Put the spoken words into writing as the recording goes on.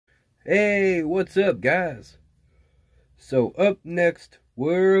Hey, what's up, guys? So up next,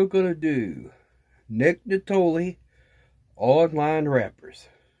 we're gonna do nittoli online rappers.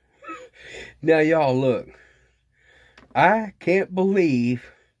 Now, y'all, look, I can't believe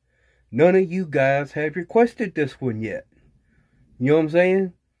none of you guys have requested this one yet. You know what I'm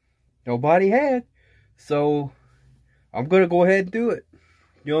saying? Nobody had, so I'm gonna go ahead and do it.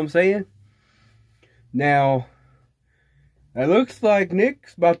 You know what I'm saying? Now, it looks like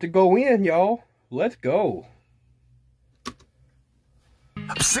Nick's about to go in, y'all. Let's go.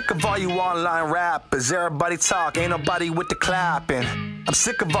 I'm sick of all you online rappers. Everybody talk, ain't nobody with the clapping. I'm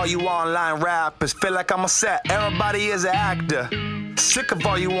sick of all you online rappers. Feel like I'm a set, everybody is an actor. Sick of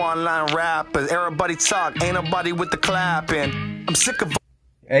all you online rappers. Everybody talk, ain't nobody with the clapping. I'm sick of.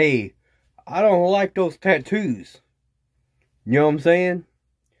 Hey, I don't like those tattoos. You know what I'm saying?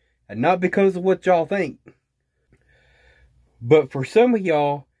 And not because of what y'all think. But for some of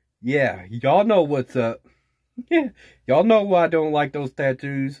y'all, yeah, y'all know what's up. Y'all know why I don't like those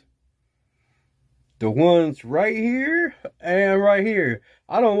tattoos. The ones right here and right here.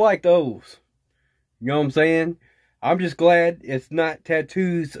 I don't like those. You know what I'm saying? I'm just glad it's not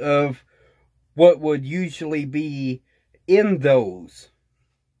tattoos of what would usually be in those.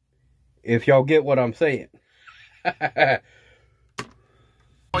 If y'all get what I'm saying.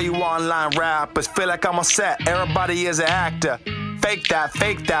 All you online rappers feel like I'm on set. Everybody is an actor. Fake that,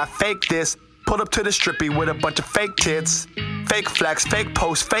 fake this. Pull up to the strippy with a bunch of fake tits. Fake flex, fake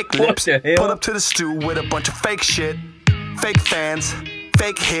post, fake lips. Pull up to the stew with a bunch of fake shit. Fake fans,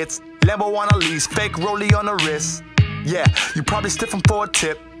 fake hits. Lambo on a lease, fake rollie on the wrist. Yeah, you probably stiffing for a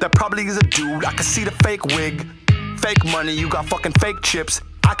tip. That probably is a dude. I can see the fake wig. Fake money, you got fucking fake chips.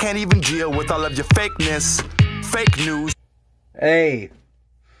 I can't even deal with all of your fakeness. Fake news. Hey,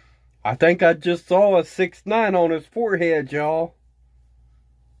 I think I just saw a 6'9" on his forehead, y'all.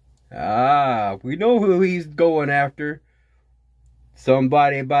 Ah, we know who he's going after.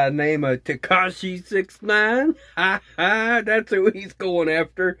 Somebody by the name of Tekashi 6'9". Ha ha, that's who he's going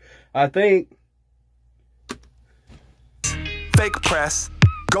after, I think. Fake press.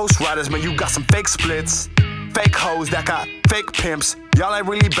 Ghost riders, man, you got some fake splits. Fake hoes that got fake pimps. Y'all ain't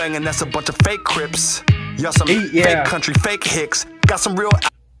really banging, that's a bunch of fake crips. Y'all some fake country, fake hicks. Got some real...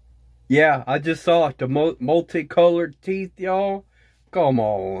 Yeah, I just saw it, the multicolored teeth, y'all. Come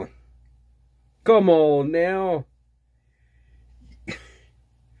on. Come on now.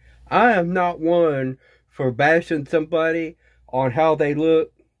 I am not one for bashing somebody on how they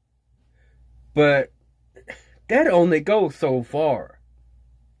look. But that only goes so far.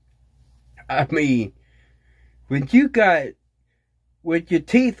 I mean, when your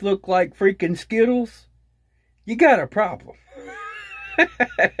teeth look like freaking Skittles, you got a problem.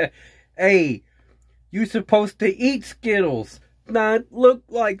 Hey, you supposed to eat Skittles, not look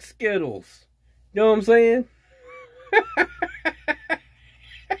like Skittles. You know what I'm saying?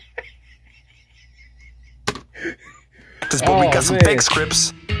 But we got some fake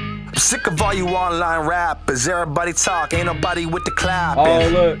scripts. I'm sick of all you online rappers. Everybody talk, ain't nobody with the clapping. Oh,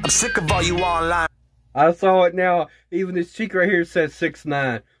 look. I'm sick of all you online. I saw it now. Even this cheek right here says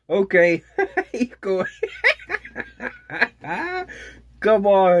 6'9". Okay. He's going. Come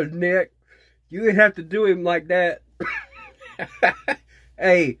on, Nick. You didn't have to do him like that.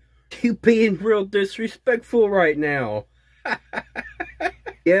 Hey, you being real disrespectful right now.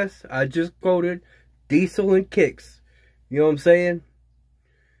 Yes, I just quoted Diesel and Kicks. You know what I'm saying?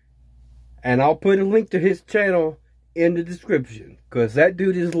 And I'll put a link to his channel in the description. Because that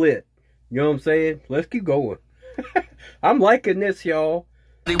dude is lit. You know what I'm saying? Let's keep going. I'm liking this, y'all.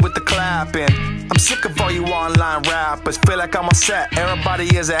 With the clapping. I'm sick of all you online rappers. Feel like I'm on set.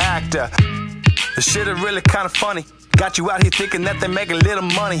 Everybody is an actor. The shit is really kind of funny. Got you out here thinking that they making little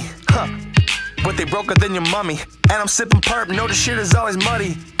money. Huh. But they broker than your mummy. And I'm sipping perp. No, the shit is always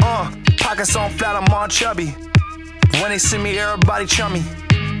muddy. Pockets on flat, I'm on chubby. When they see me, everybody chummy.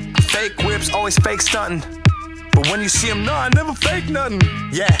 Fake whips, always fake stunting. But when you see them, no, I never fake nothing.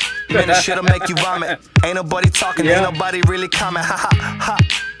 Yeah, man, this shit'll make you vomit. Ain't nobody talking, ain't nobody really comment. Ha ha ha.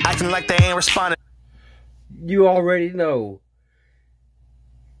 Acting like they ain't responding. You already know.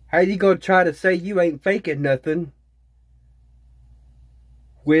 How you gonna try to say you ain't faking nothing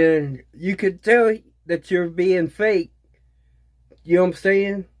when you could tell that you're being fake? You know what I'm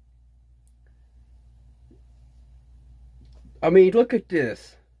saying? I mean, look at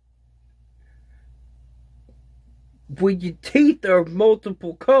this. When your teeth are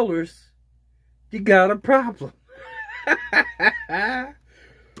multiple colors, you got a problem.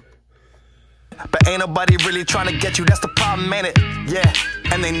 But ain't nobody really trying to get you, that's the problem, ain't it? Yeah,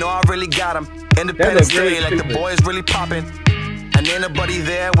 and they know I really got them. Independence Day, like the boys really popping. And ain't nobody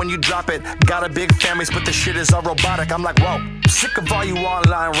there when you drop it. Got a big family, but the shit is all robotic. I'm like, whoa, sick of all you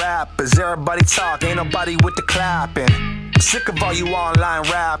online rappers. Everybody talk, ain't nobody with the clapping. Sick of all you online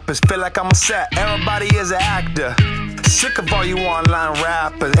rappers. Feel like I'm on set, everybody is an actor. Sick of all you online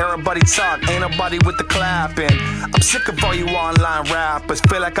rappers. Everybody talk, ain't nobody with the clapping. I'm sick of all you online rappers.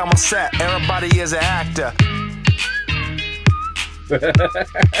 Feel like I'm on set, everybody is an actor.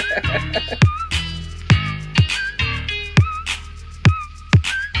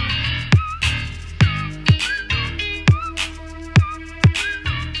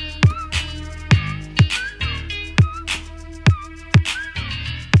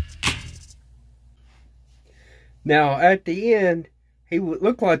 Now, at the end, he would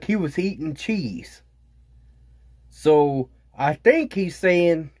look like he was eating cheese. So, I think he's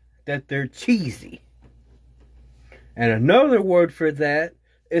saying that they're cheesy. And another word for that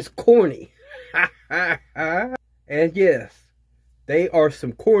is corny. And yes, they are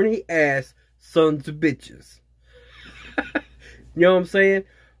some corny ass sons of bitches. You know what I'm saying?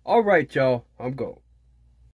 Alright, y'all. I'm going.